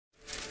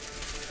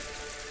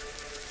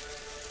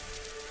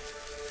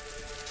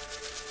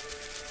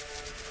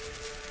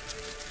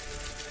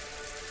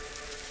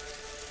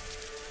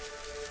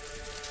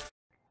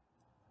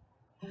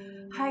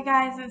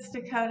guys, it's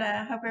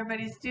Dakota. Hope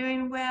everybody's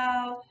doing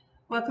well.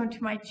 Welcome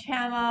to my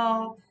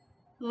channel.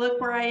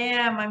 Look where I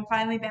am. I'm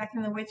finally back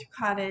in the witch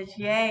cottage.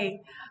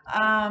 Yay.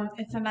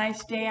 It's a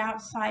nice day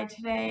outside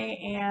today,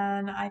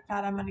 and I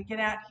thought I'm going to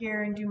get out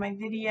here and do my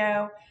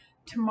video.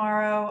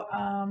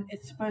 Tomorrow,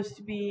 it's supposed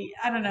to be,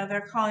 I don't know, they're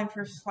calling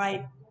for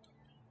slight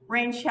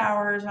rain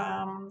showers.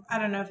 I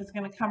don't know if it's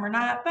going to come or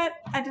not, but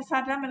I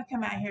decided I'm going to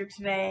come out here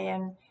today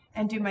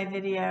and do my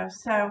video.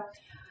 So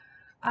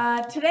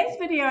today's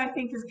video, I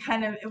think,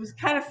 it was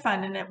kind of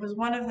fun, and it was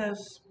one of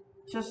those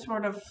just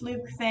sort of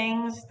fluke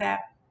things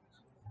that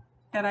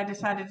I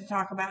decided to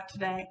talk about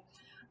today.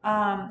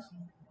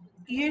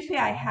 Usually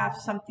I have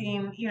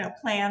something,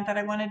 planned that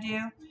I want to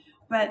do,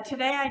 but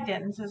today I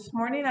didn't. So this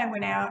morning I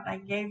went out,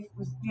 I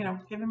was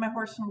giving my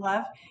horse some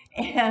love,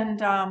 and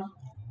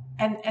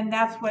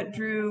that's what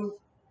drew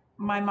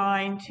my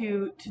mind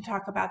to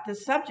talk about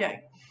this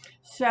subject.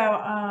 So,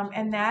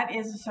 and that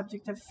is the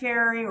subject of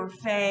fairy or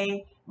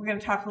fae. We're going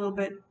to talk a little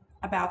bit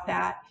about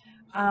that,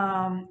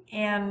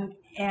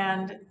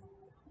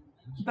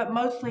 but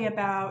mostly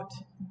about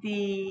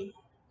the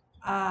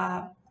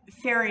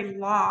fairy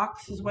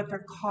locks is what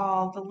they're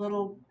called, the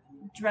little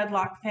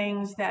dreadlock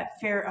things that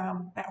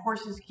that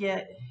horses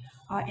get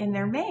in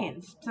their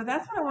manes. So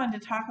that's what I wanted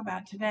to talk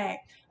about today.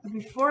 But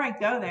before I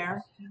go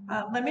there,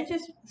 let me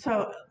just,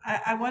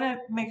 I want to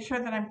make sure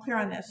that I'm clear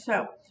on this.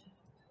 So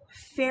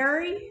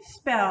fairy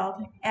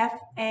spelled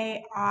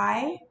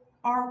F-A-I-R-Y,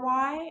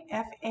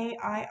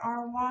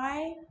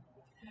 F-A-I-R-Y.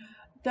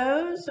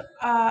 Those,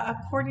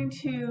 according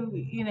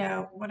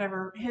to,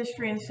 whatever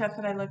history and stuff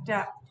that I looked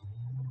up,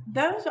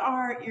 those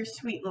are your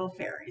sweet little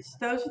fairies.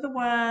 Those are the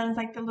ones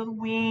like the little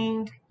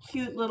winged,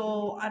 cute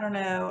little, I don't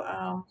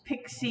know,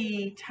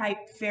 pixie type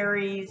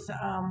fairies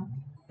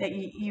that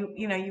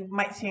you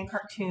might see in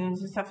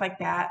cartoons and stuff like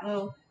that.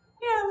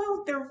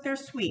 They're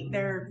sweet.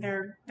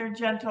 They're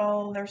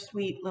gentle. They're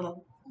sweet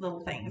little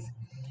things.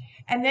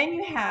 And then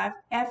you have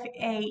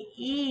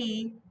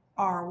F-A-E-R-Y,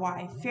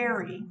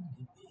 fairy,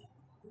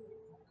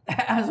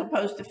 as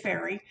opposed to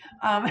fairy.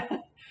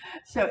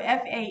 So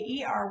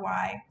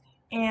F-A-E-R-Y.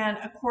 And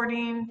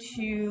according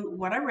to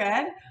what I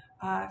read,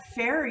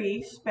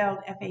 fairy, spelled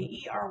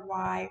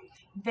F-A-E-R-Y,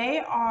 they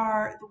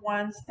are the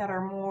ones that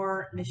are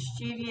more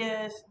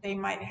mischievous. They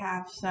might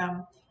have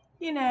some,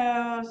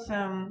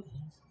 some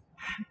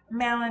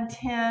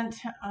malintent,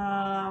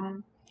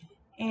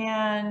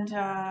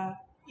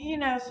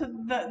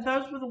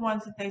 those were the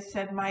ones that they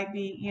said might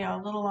be, a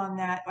little on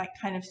that, like,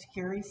 kind of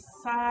scary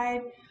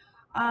side.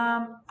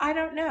 I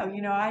don't know,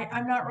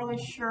 I'm not really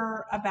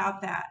sure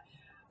about that.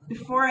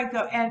 Before I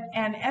go,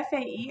 and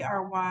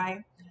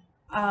F-A-E-R-Y,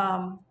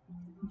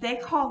 they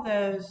call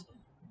those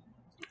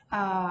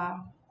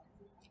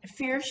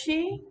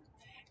Faerie,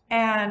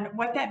 and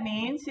what that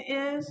means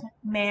is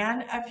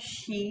man of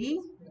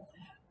she.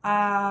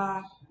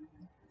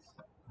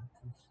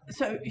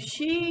 So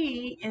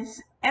she is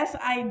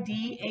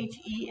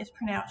S-I-D-H-E is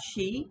pronounced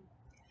she,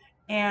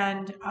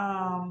 and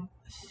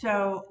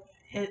so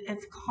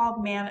it's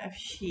called man of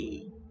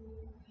she.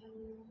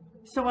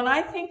 So when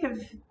I think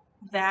of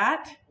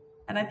that,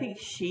 and I think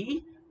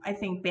she, I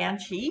think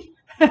banshee.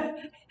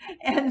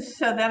 And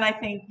so then I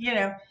think,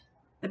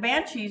 the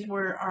banshees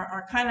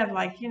are kind of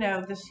like,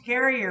 the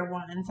scarier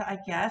ones, I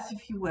guess,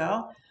 if you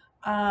will.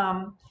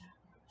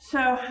 So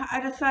I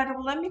decided,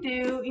 well, let me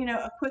do,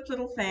 a quick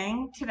little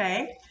thing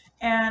today.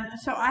 And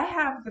so I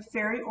have the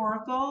Fairy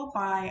Oracle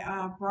by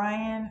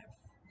Brian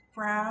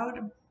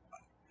Froud.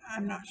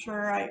 I'm not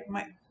sure, I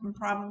might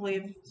probably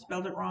have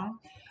spelled it wrong.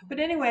 But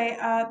anyway,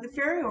 the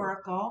Fairy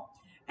Oracle,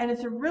 and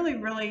it's a really,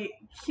 really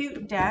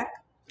cute deck.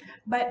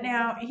 But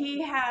now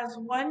he has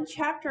one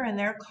chapter in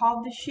there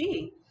called the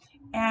She.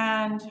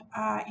 And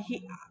I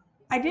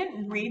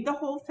didn't read the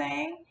whole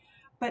thing,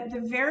 but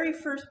the very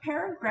first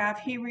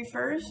paragraph, he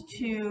refers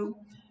to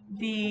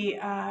the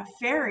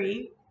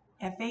fairy,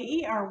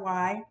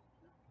 F-A-E-R-Y,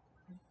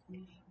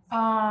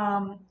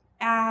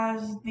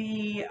 as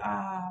the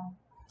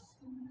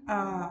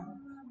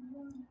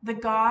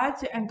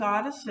gods and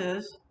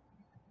goddesses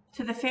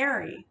to the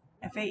fairy,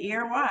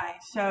 F-A-E-R-Y.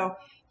 So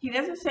he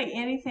doesn't say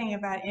anything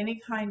about any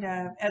kind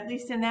of, at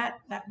least in that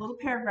little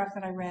paragraph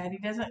that I read, he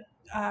doesn't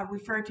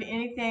refer to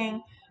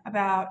anything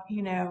about,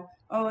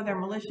 oh, they're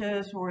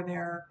malicious or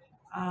they're,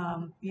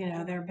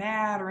 they're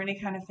bad or any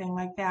kind of thing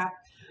like that.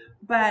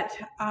 But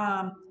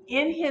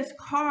in his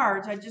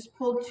cards, I just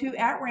pulled two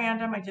at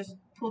random. I just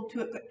pulled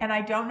two, and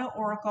I don't know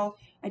Oracle.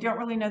 I don't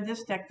really know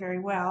this deck very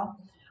well.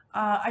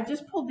 I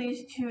just pulled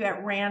these two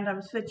at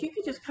random so that you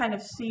could just kind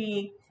of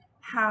see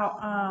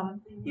how,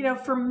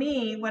 for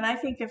me, when I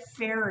think of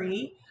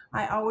fairy,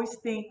 I always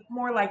think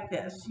more like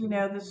this,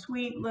 the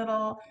sweet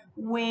little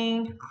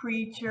winged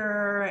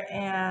creature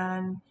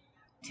and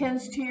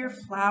tends to your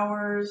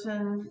flowers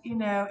and,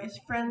 is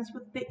friends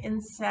with the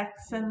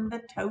insects and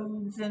the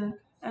toads and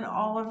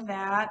all of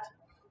that.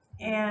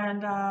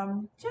 And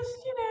just,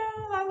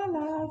 la la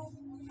la,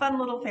 fun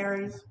little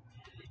fairies.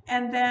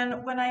 And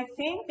then when I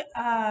think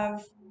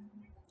of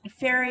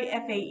fairy,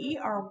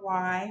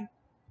 F-A-E-R-Y,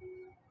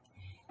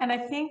 And I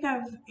think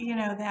of, you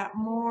know, that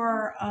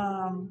more,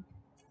 I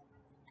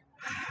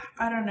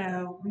don't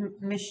know,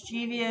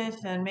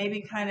 mischievous and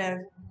maybe kind of,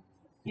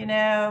 you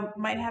know,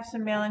 might have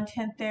some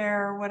malintent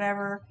there or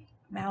whatever.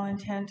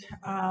 Malintent.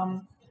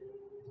 I'm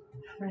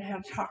going to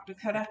have to talk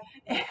Dakota.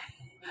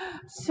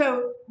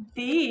 So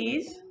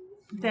these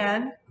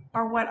then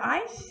are what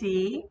I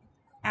see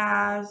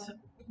as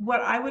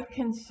what I would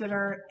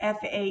consider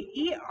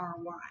Faery.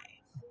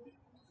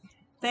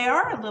 They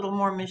are a little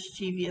more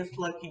mischievous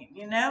looking,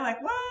 you know,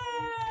 like what?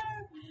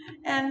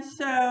 And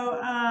so,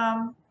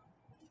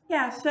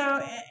 yeah,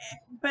 so,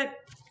 but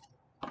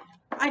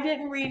I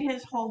didn't read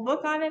his whole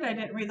book on it. I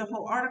didn't read the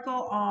whole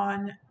article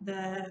on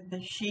the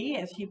she,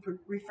 as he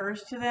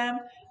refers to them,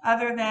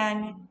 other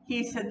than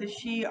he said the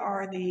she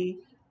are the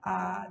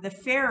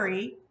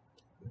fairy,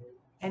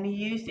 and he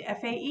used the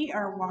Faery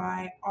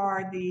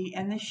are the,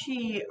 and the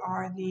she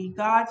are the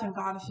gods and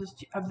goddesses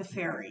of the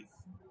fairy.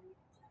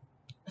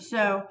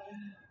 So,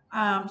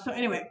 so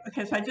anyway,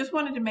 okay, so I just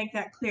wanted to make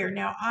that clear.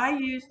 Now I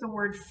use the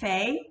word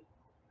fae,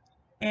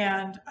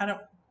 and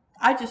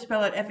I just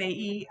spell it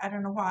Fae. I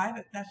don't know why,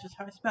 but that's just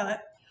how I spell it.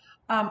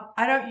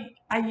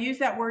 I use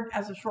that word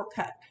as a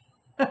shortcut.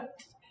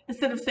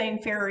 Instead of saying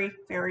fairy,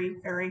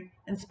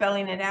 and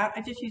spelling it out,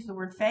 I just use the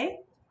word fae,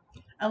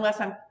 unless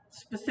I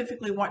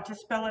specifically want to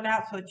spell it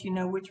out so that you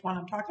know which one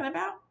I'm talking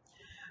about.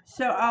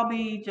 So I'll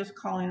be just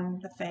calling them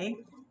the fae.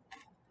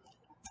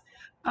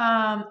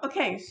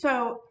 Okay,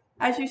 so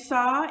as you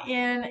saw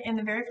in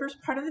the very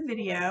first part of the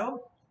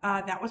video,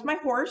 that was my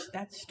horse.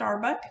 That's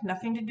Starbuck,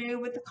 nothing to do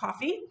with the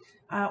coffee.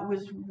 It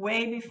was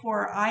way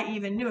before I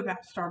even knew about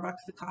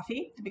Starbucks, the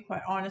coffee, to be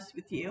quite honest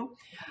with you.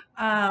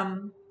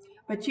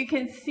 But you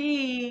can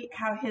see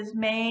how his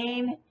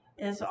mane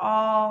is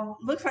all,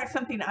 looks like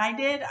something I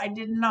did. I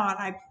did not.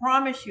 I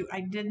promise you,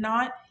 I did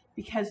not,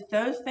 because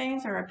those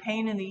things are a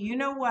pain in the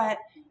you-know-what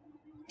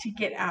to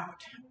get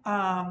out.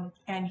 And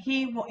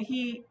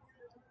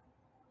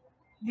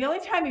the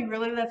only time he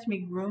really lets me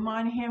groom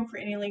on him for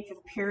any length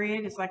of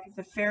period is like if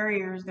the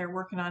farrier's they're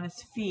working on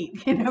his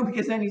feet, you know,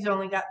 because then he's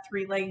only got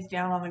 3 legs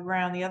down on the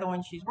ground, the other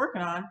one she's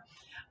working on.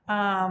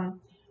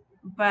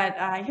 But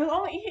he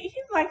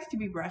likes to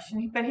be brushed,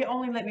 but he'll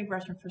only let me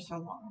brush him for so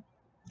long.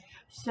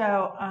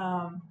 So,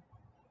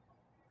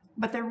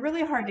 but they're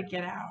really hard to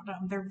get out.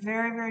 They're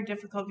very, very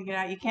difficult to get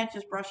out. You can't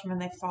just brush them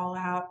and they fall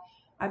out.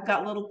 I've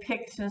got little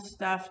picks and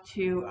stuff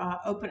to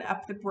open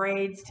up the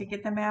braids to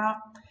get them out.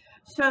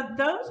 So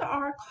those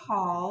are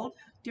called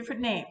different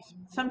names.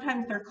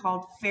 Sometimes they're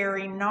called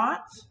fairy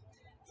knots,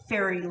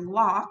 Faerie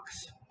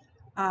Locks.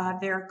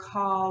 They're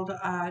called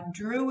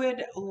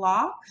Druid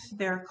Locks.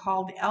 They're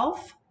called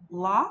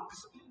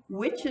Elflocks,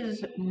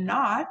 Witches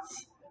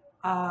Knots,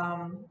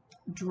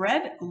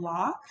 Dread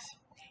Locks,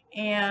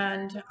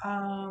 and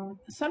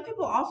some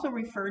people also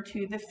refer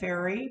to the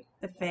fairy,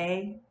 the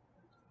fae,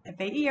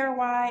 Faery,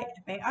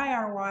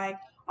 Fairy,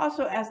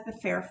 also as the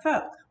fair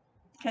folk.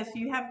 Okay, so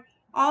you have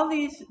all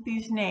these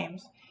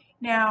names.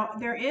 Now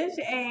there is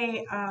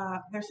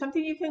there's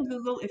something you can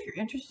Google if you're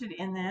interested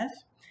in this.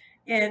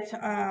 It's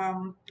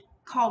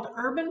called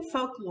Urban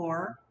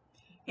Folklore.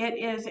 It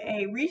is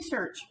a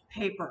research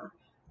paper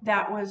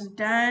that was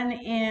done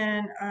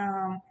in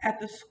at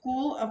the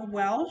School of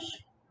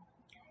Welsh,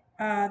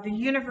 the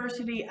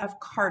University of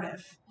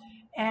Cardiff,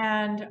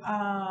 and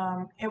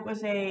it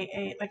was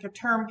like a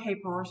term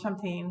paper or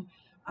something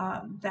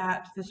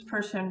that this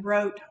person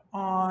wrote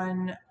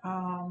on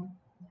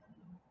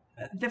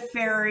the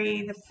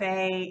fairy, the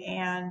fae,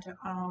 and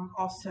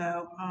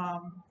also,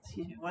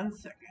 excuse me one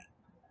second.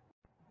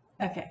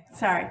 Okay,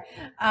 sorry.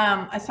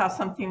 I saw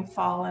something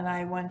fall and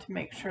I wanted to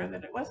make sure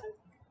that it wasn't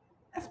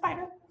a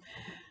spider.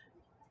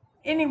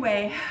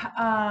 Anyway,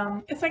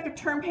 it's like a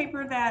term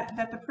paper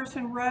that the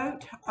person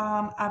wrote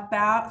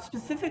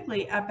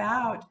specifically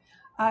about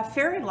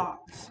fairy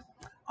locks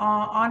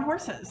on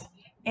horses.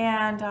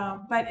 And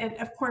but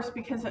of course,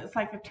 because it's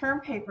like a term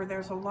paper,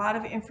 there's a lot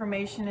of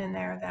information in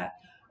there that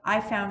I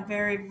found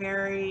very,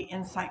 very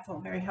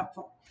insightful, very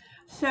helpful.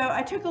 So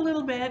I took a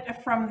little bit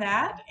from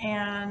that,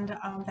 and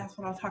that's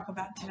what I'll talk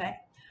about today.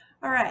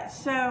 All right,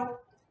 so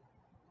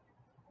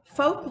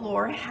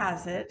folklore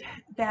has it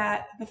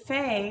that the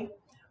fae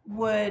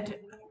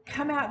would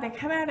come out, they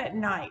come out at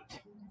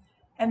night,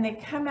 and they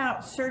come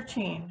out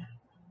searching,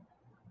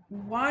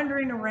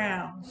 wandering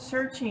around,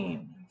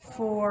 searching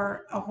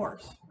for a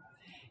horse.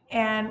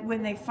 And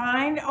when they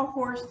find a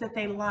horse that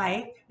they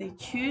like, they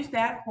choose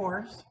that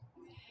horse,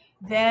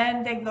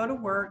 then they go to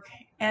work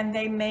and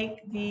they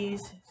make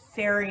these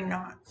fairy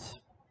knots.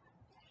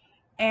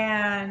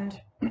 And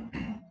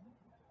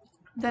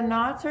the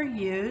knots are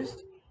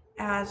used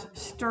as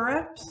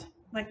stirrups,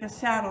 like a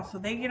saddle. So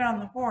they get on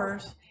the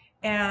horse,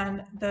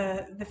 and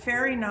the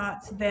fairy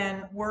knots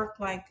then work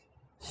like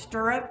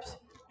stirrups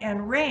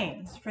and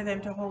reins for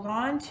them to hold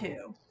on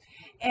to.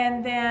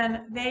 And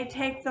then they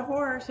take the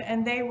horse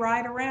and they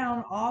ride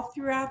around all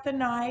throughout the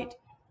night.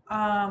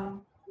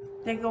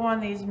 They go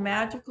on these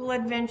magical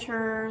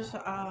adventures,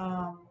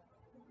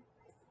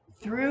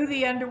 through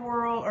the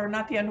underworld, or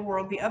not the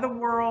underworld, the other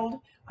world,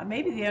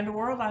 maybe the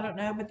underworld, I don't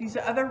know, but these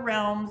other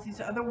realms,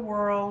 these other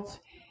worlds,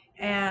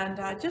 and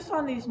just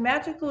on these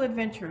magical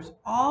adventures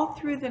all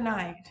through the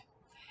night.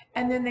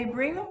 And then they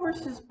bring the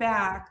horses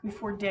back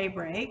before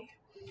daybreak,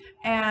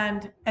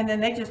 and then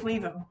they just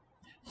leave them.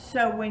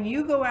 So when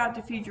you go out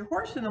to feed your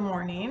horse in the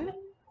morning,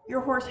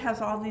 your horse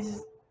has all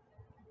these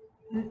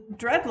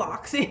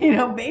dreadlocks,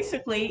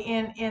 basically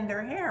in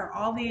their hair,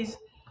 all these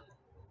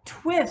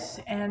twists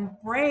and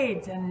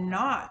braids and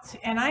knots,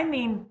 and I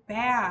mean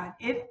bad.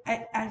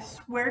 I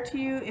swear to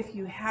you, if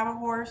you have a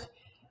horse,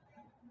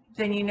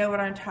 then you know what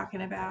I'm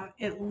talking about.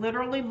 It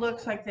literally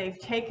looks like they've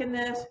taken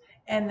this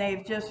and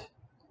they've just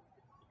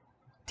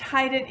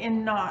tied it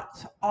in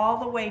knots all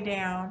the way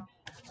down.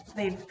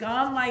 They've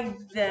gone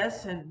like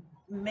this and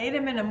made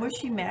them in a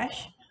mushy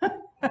mesh.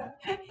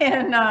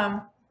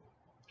 And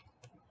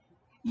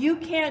you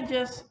can't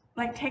just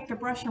like take the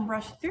brush and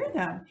brush through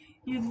them.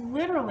 You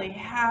literally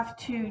have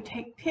to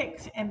take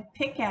picks and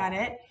pick at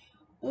it.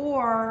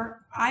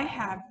 Or I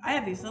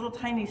have these little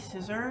tiny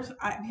scissors,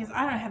 because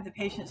I don't have the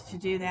patience to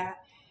do that.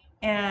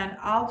 And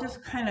I'll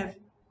just kind of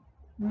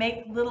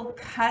make little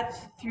cuts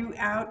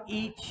throughout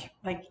each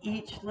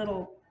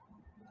little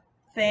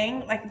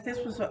thing. Like if this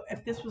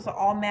was an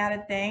all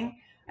matted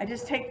thing, I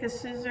just take the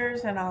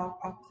scissors and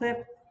I'll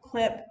clip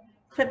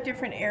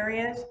different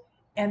areas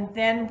and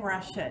then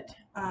brush it.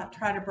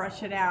 Try to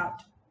brush it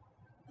out,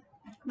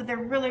 but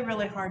they're really,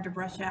 really hard to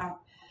brush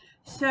out.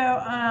 So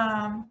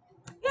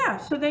yeah,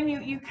 so then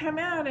you come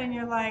out and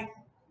you're like,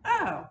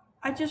 oh,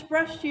 I just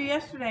brushed you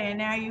yesterday and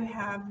now you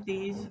have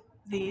these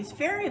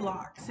fairy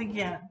locks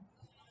again.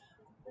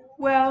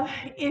 Well,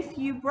 if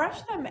you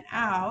brush them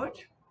out,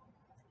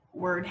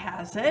 word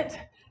has it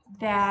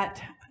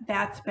that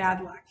that's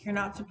bad luck. You're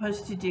not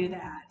supposed to do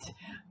that.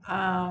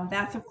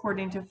 That's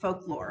according to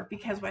folklore,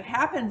 because what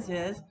happens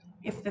is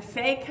if the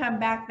Fae come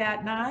back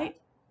that night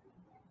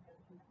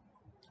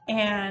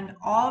and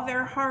all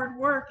their hard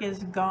work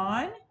is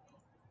gone,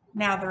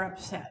 now they're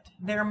upset.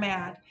 They're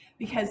mad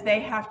because they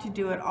have to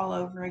do it all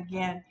over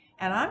again.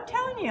 And I'm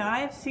telling you, I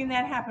have seen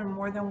that happen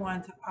more than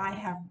once. I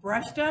have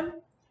brushed them,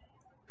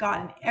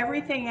 gotten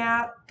everything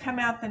out, come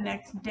out the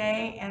next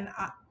day, and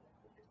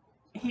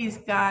he's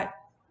got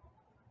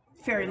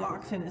fairy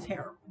locks in his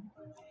hair.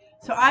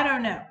 So I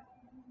don't know.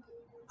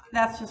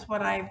 That's just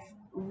what I've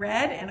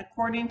read, and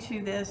according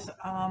to this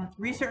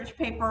research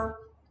paper,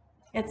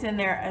 it's in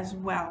there as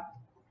well.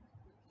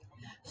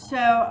 So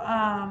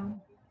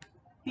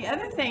the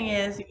other thing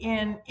is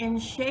in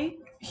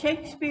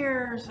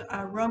Shakespeare's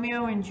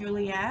Romeo and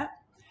Juliet,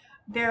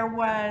 there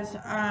was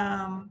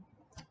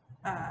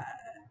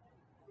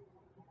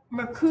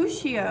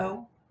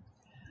Mercutio.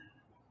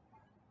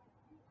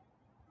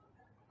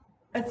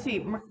 Let's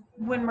see,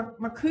 when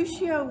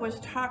Mercutio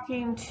was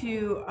talking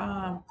to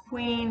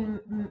Queen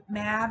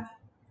Mab,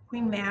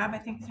 I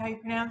think is how you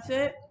pronounce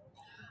it.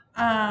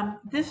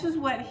 This is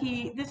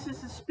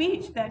a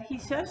speech that he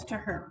says to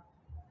her.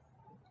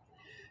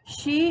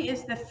 She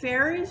is the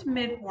fairy's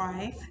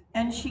midwife,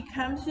 and she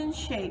comes in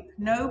shape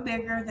no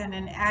bigger than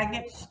an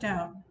agate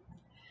stone,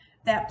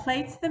 that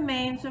plaits the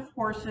manes of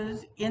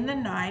horses in the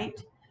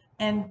night,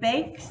 and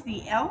bakes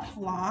the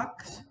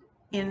Elflocks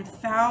in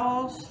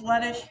foul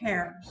sluttish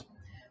hairs,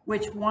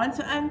 which once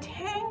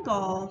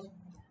untangled,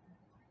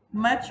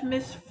 much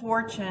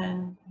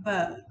misfortune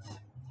bodes.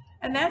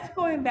 And that's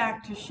going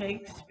back to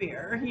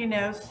Shakespeare,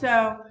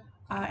 so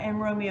in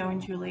Romeo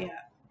and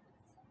Juliet.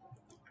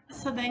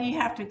 So then you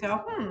have to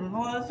go,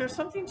 well, is there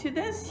something to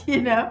this,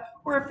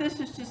 or if this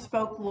is just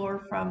folklore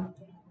from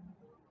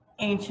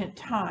ancient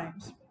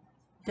times?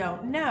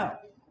 Don't know.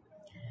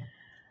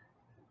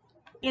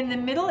 In the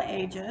Middle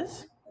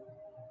Ages,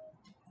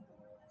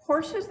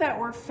 horses that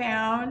were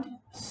found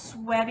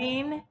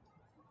sweating,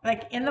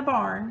 like in the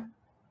barn,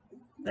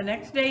 the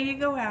next day you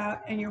go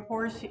out and your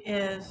horse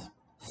is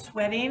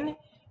sweating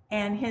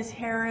and his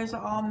hair is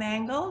all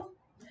mangled,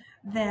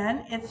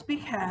 then it's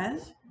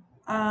because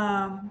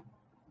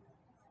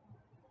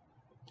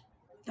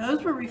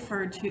those were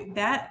referred to,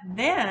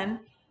 then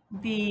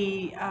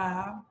the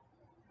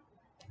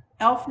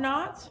elf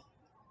knots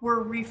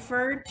were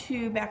referred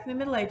to back in the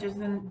Middle Ages,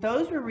 and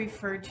those were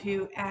referred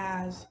to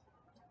as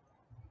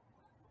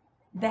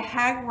the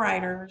hag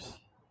riders,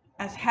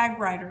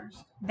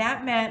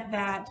 That meant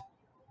that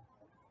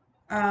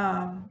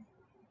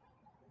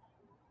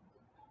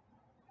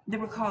they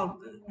were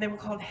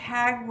called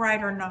hag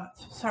rider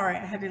knots. Sorry,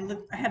 I had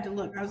to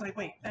look. I was like,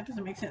 wait, that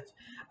doesn't make sense.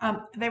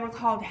 They were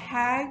called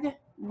hag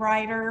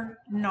rider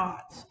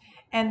knots,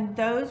 and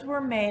those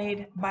were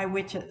made by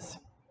witches.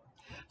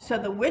 So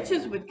the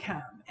witches would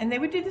come, and they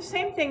would do the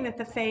same thing that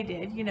the Fae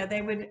did.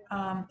 They would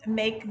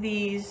make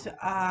these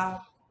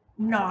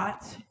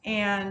knots,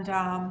 and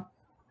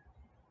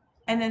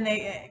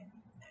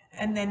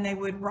then they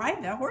would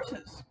ride the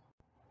horses.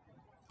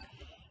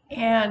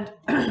 And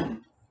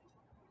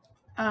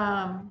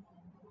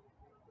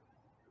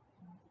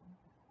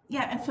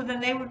yeah, and so then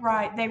they would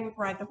ride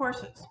the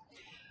horses.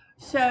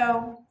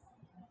 So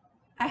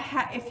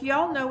if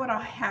y'all know what a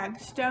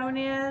hagstone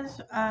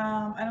is,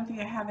 I don't think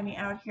I have any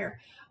out here,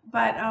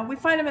 but we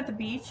find them at the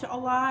beach a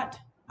lot.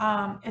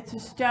 It's a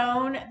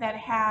stone that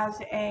has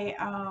a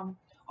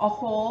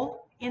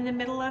hole in the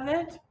middle of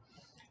it.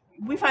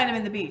 We find them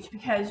in the beach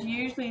because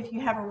usually if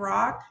you have a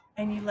rock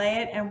and you lay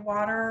it and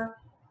water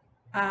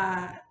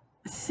uh,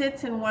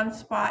 sits in one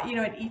spot,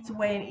 it eats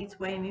away and eats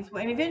away and eats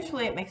away, and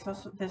eventually it makes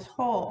this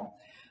hole.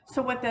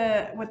 So what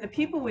the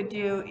people would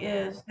do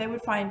is they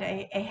would find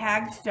a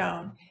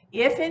hagstone.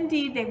 If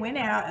indeed they went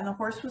out and the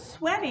horse was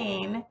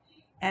sweating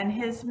and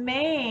his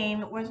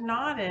mane was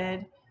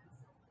knotted,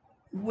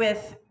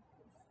 with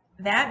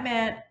that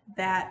meant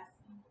that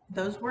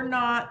those were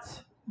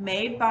knots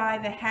made by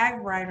the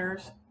hag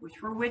riders,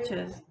 which were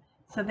witches.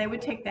 So they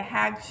would take the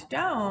hag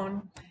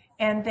stone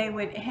and they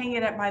would hang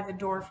it up by the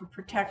door for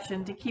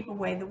protection to keep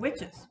away the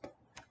witches.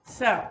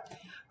 So,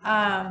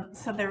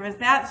 so there was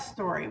that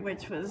story,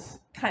 which was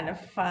kind of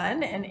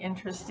fun and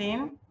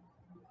interesting.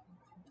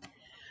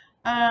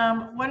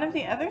 One of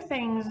the other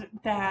things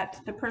that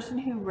the person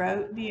who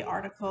wrote the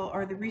article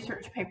or the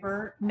research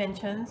paper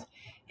mentions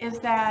is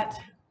that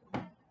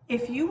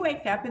if you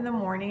wake up in the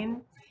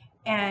morning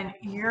and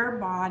your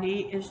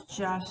body is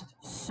just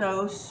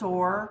so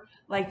sore,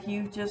 like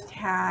you've just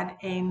had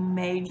a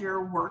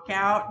major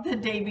workout the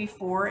day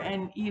before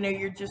and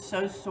you're just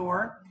so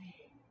sore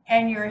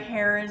and your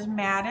hair is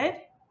matted,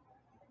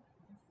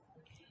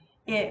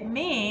 it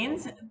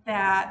means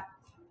that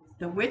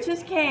the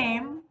witches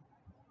came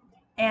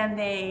and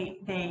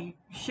they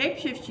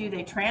shapeshift you,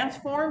 they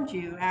transformed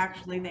you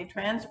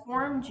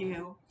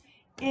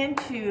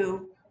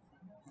into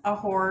a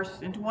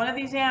horse, into one of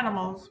these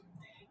animals,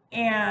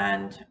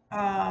 and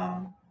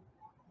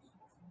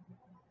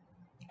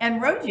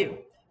rode you.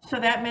 So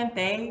that meant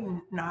they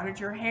knotted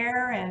your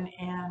hair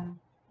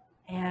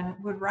and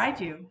would ride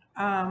you.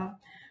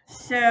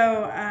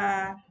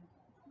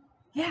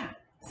 Yeah.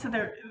 So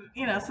there,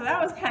 so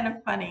that was kind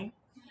of funny.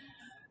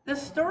 The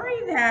story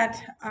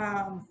that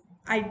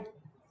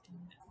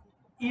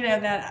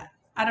that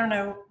I don't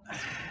know,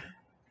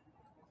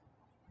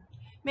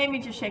 made me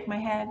just shake my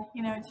head.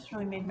 It just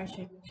really made me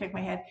shake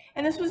my head.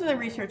 And this was in the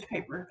research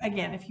paper.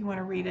 Again, if you want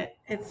to read it,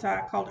 it's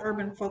called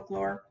Urban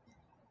Folklore.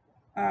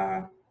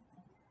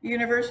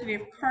 University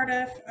of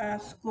Cardiff,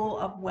 School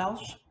of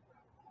Welsh.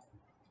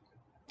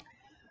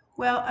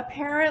 Well,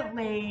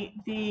 apparently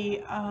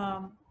the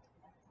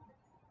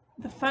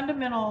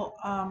fundamental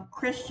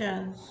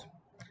Christians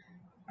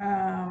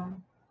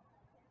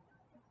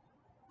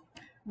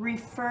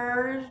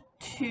refer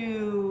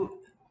to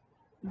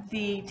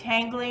the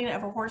tangling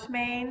of a horse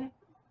mane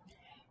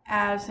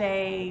as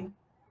a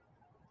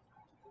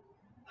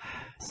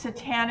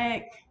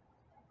satanic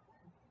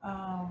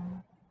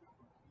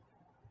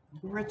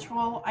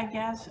ritual, I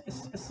guess.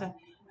 It's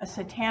a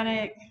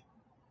satanic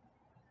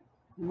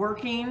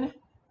working,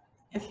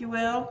 if you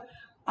will.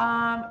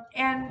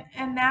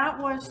 And that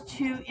was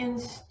to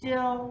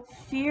instill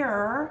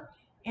fear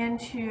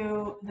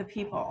into the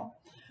people,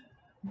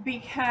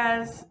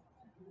 because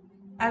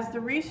as the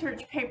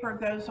research paper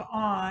goes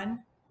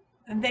on,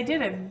 and they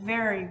did a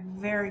very,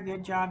 very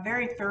good job,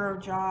 very thorough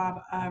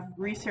job of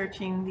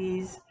researching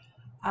these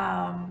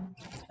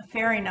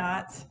fairy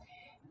knots.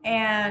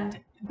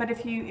 But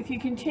if you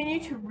continue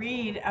to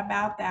read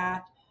about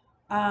that,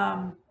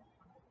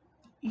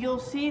 you'll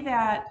see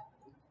that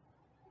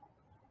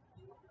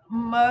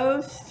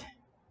most,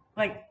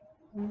 like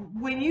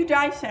when you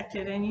dissect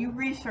it and you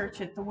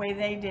research it the way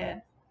they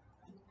did,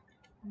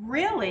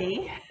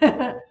 really,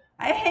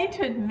 I hate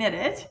to admit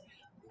it,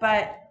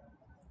 but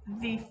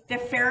the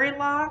Faerie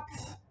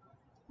Locks,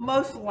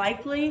 most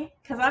likely,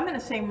 because I'm going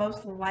to say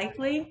most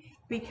likely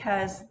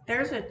because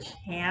there's a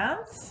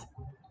chance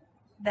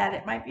that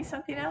it might be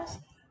something else,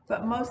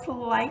 but most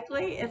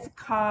likely it's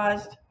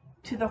caused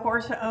to the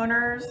horse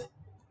owners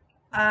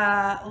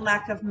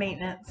lack of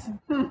maintenance.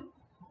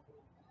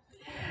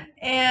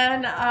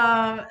 And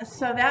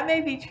so that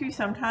may be true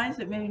sometimes,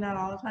 but maybe not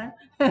all the time.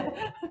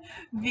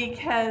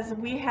 Because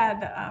we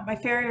had, my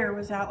farrier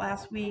was out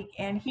last week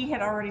and he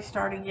had already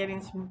started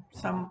getting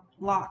some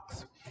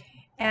locks.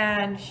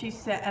 And she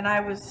said, and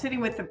I was sitting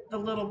with the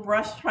little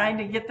brush trying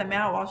to get them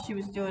out while she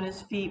was doing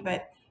his feet,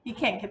 but you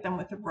can't get them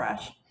with the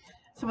brush.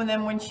 So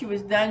when she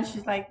was done,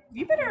 she's like,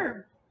 you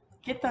better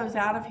get those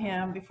out of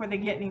him before they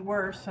get any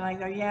worse. And I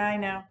go, yeah, I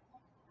know.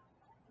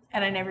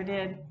 And I never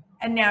did.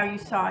 And now you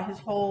saw his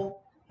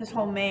whole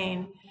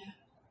mane.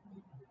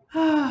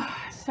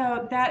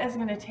 So that is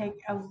going to take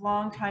a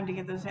long time to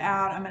get those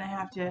out. I'm going to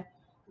have to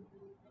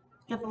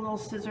get the little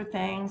scissor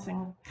things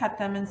and cut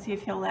them and see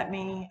if he'll let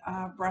me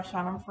brush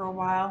on them for a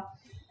while.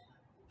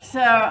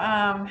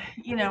 So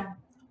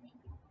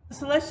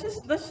so let's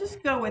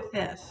just go with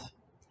this.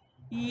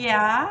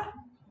 Yeah,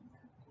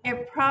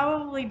 it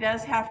probably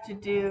does have to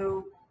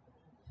do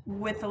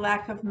with the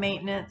lack of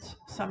maintenance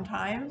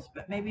sometimes,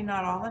 but maybe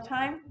not all the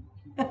time.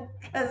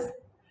 Because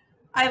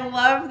I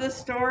love the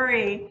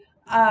story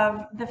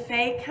of the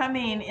Fae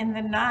coming in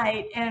the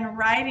night and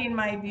riding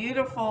my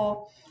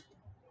beautiful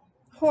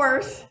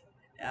horse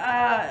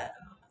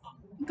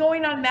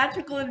going on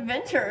magical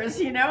adventures.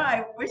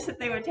 I wish that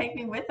they would take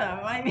me with them.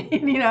 I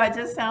mean, it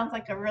just sounds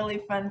like a really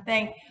fun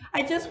thing.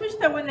 I just wish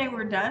that when they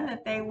were done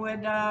that they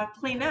would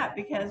clean up,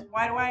 because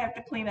why do I have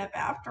to clean up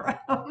after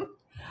them?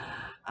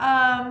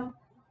 um,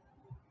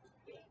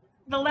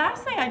 the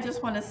last thing I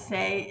just want to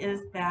say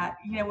is that,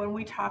 when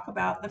we talk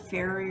about the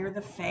fairy or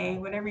the fae,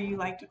 whatever you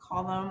like to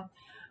call them,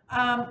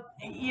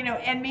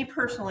 and me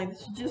personally,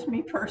 this is just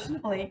me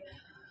personally,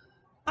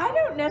 I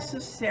don't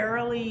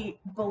necessarily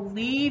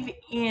believe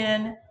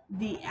in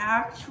the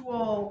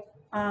actual,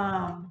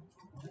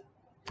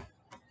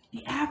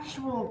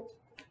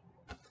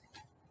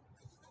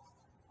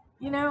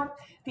 you know,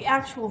 the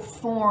actual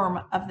form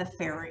of the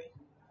fairy.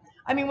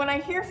 I mean, when I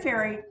hear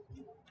fairy,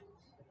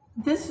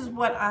 this is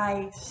what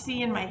I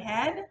see in my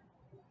head,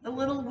 the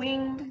little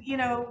winged,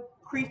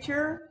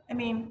 creature. I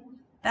mean,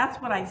 that's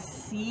what I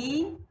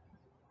see.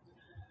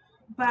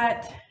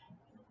 But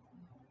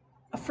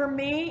for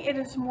me, it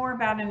is more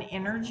about an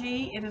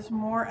energy. It is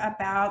more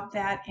about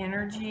that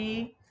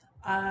energy.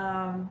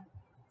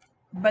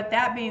 But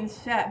that being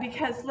said,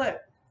 because look,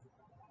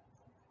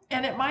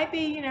 and it might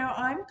be,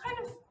 I'm kind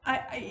of,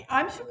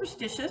 I'm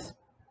superstitious.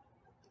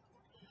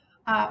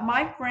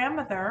 My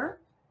grandmother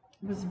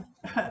was,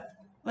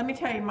 let me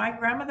tell you, my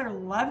grandmother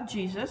loved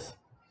Jesus.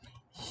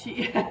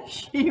 She,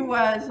 she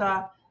was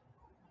a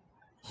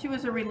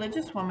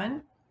religious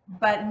woman,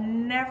 but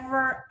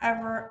never,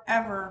 ever,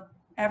 ever,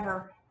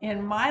 ever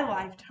in my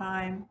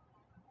lifetime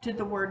did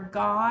the word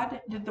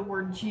God, did the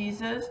word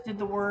Jesus, did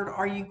the word,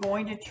 are you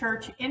going to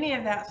church, any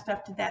of that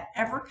stuff, did that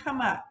ever come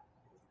up?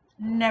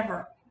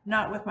 Never.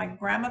 Not with my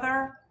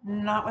grandmother,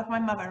 not with my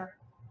mother.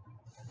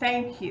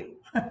 Thank you.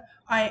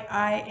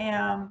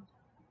 I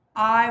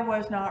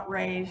was not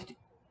raised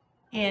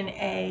in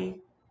a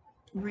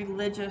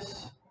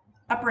religious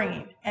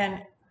upbringing,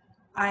 and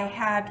I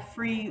had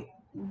free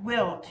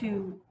will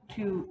to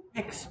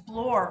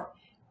explore,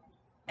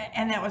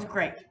 and that was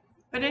great.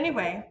 But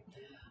anyway,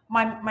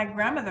 my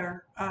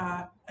grandmother,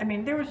 I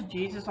mean, there was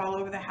Jesus all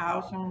over the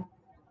house, and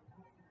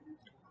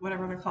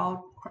whatever they're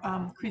called,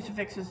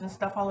 crucifixes and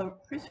stuff all over,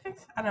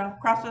 crucifix? I don't know,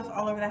 crosses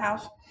all over the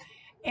house.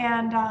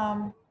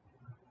 And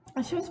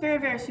she was very,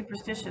 very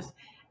superstitious.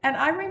 And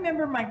I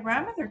remember my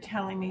grandmother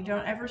telling me,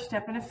 don't ever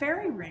step in a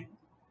fairy ring.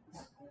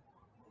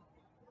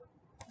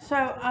 So,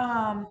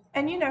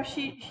 and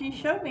she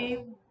showed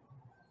me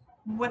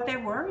what they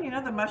were,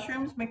 the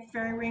mushrooms make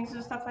fairy rings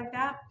and stuff like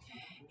that.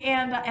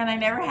 And I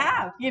never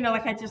have,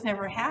 like I just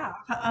never have.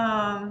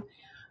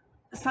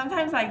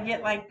 Sometimes I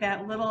get like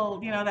that little,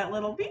 that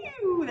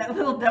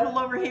little devil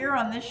over here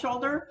on this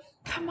shoulder.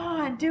 Come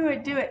on, do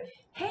it, do it.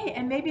 Hey,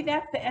 and maybe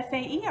that's the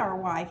Faerie,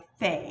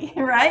 Fae,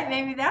 right?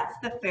 Maybe that's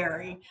the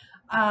fairy.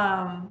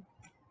 Um,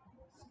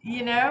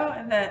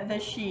 the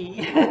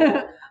she.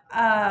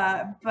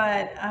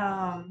 But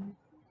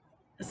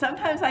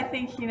sometimes I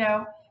think,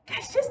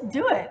 guys, just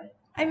do it.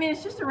 I mean,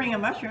 it's just a ring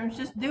of mushrooms,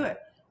 just do it.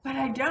 But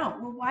I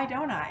don't. Well, why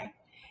don't I?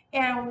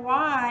 And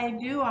why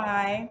do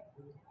I,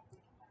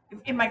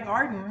 in my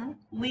garden,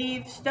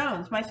 leave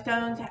stones? My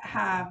stones I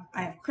have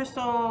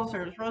crystals,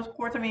 there's rose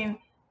quartz. I mean,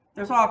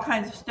 there's all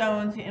kinds of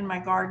stones in my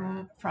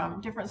garden from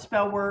different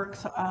spell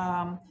works,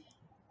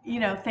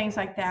 things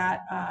like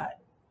that.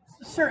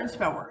 Certain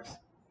spell works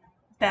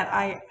that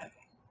I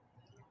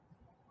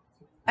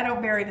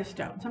don't bury the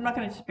stones. I'm not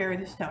going to just bury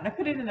the stone. I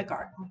put it in the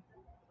garden,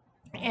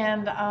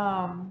 and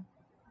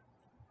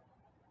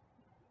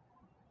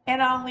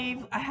I'll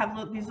leave. I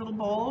have these little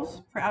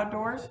bowls for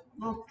outdoors,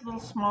 little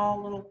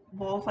small little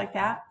bowls like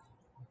that.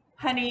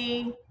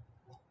 Honey,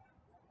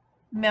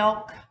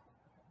 milk,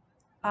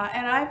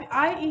 and I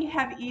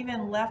have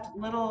even left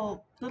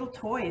little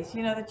toys.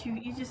 That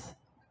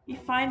you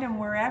find them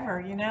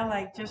wherever.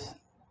 Like just,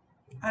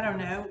 I don't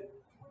know,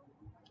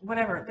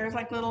 whatever. There's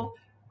like little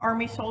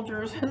army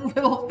soldiers and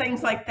little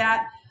things like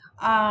that.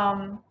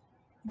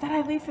 That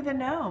I leave for the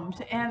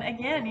gnomes. And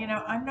again,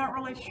 I'm not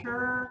really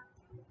sure.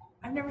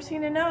 I've never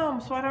seen a gnome,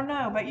 so I don't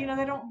know. But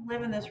they don't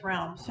live in this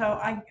realm, so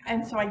I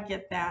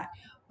get that.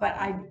 But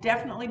I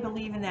definitely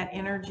believe in that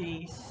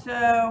energy.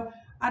 So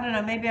I don't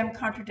know. Maybe I'm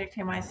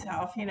contradicting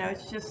myself.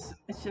 It's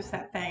just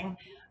that thing.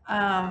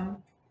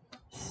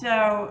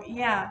 So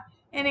yeah.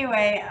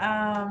 Anyway,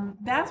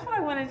 that's what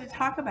I wanted to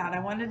talk about. I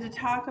wanted to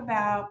talk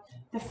about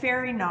the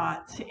fairy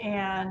knots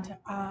and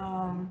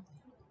a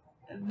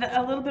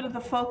little bit of the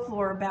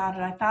folklore about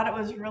it. I thought it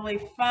was really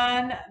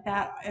fun.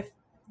 That if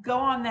go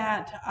on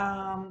that,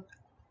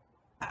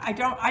 I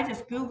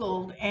just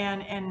Googled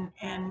and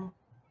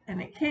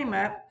it came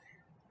up,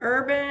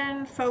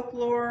 Urban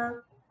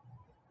Folklore,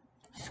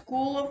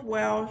 School of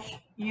Welsh,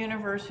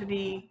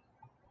 University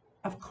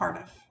of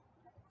Cardiff,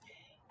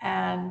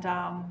 and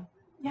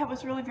yeah, it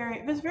was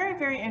very,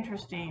 very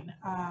interesting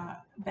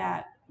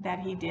that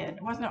he did.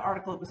 It wasn't an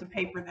article; it was a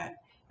paper that,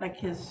 like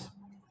his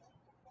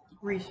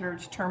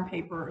research term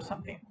paper or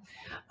something,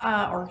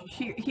 or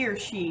he or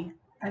she.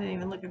 I didn't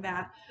even look at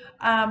that.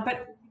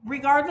 But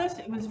regardless,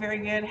 it was very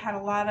good. Had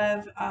a lot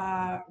of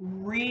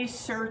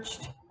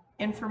researched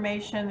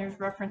information. There's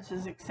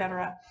references,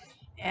 etc.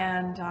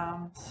 And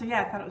so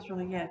yeah, I thought it was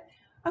really good.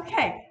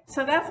 Okay,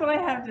 so that's what I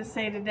have to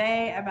say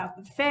today about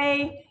the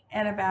Fae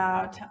and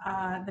about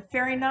the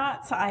fairy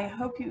knots. I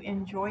hope you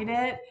enjoyed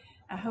it.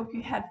 I hope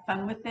you had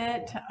fun with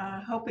it. I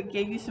hope it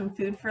gave you some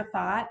food for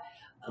thought.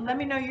 Let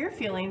me know your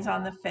feelings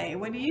on the Fae.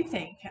 What do you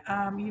think?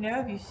 You know,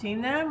 have you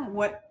seen them?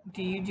 What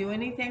do you do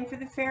anything for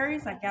the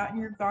fairies, like out in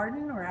your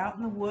garden or out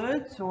in the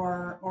woods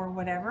or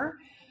whatever?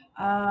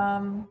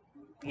 Um,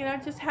 you know,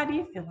 just how do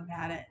you feel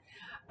about it?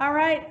 All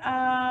right.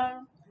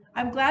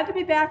 I'm glad to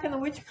be back in the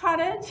witch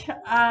cottage.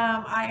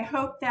 I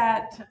hope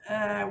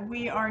that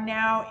we are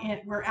now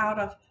we're out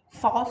of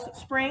false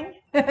spring.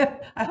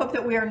 I hope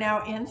that we are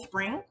now in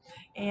spring,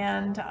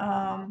 and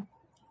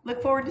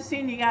look forward to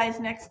seeing you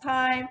guys next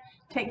time.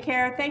 Take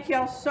care. Thank you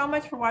all so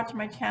much for watching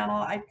my channel.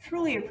 I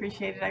truly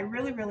appreciate it. I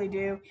really, really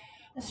do.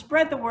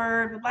 Spread the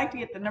word. Would like to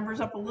get the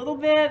numbers up a little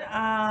bit.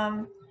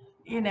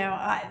 You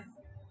know,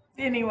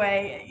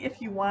 anyway,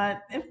 if you want.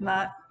 If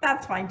not,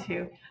 that's fine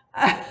too.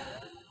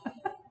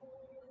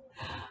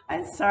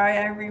 I'm sorry.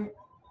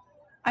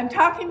 I'm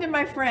talking to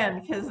my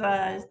friend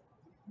because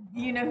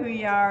you know who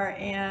you are,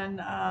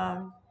 and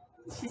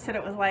she said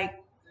it was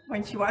like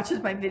when she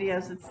watches my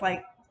videos, it's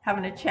like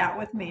having a chat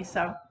with me.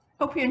 So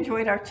hope you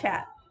enjoyed our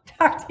chat.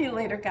 Talk to you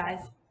later,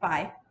 guys.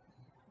 Bye.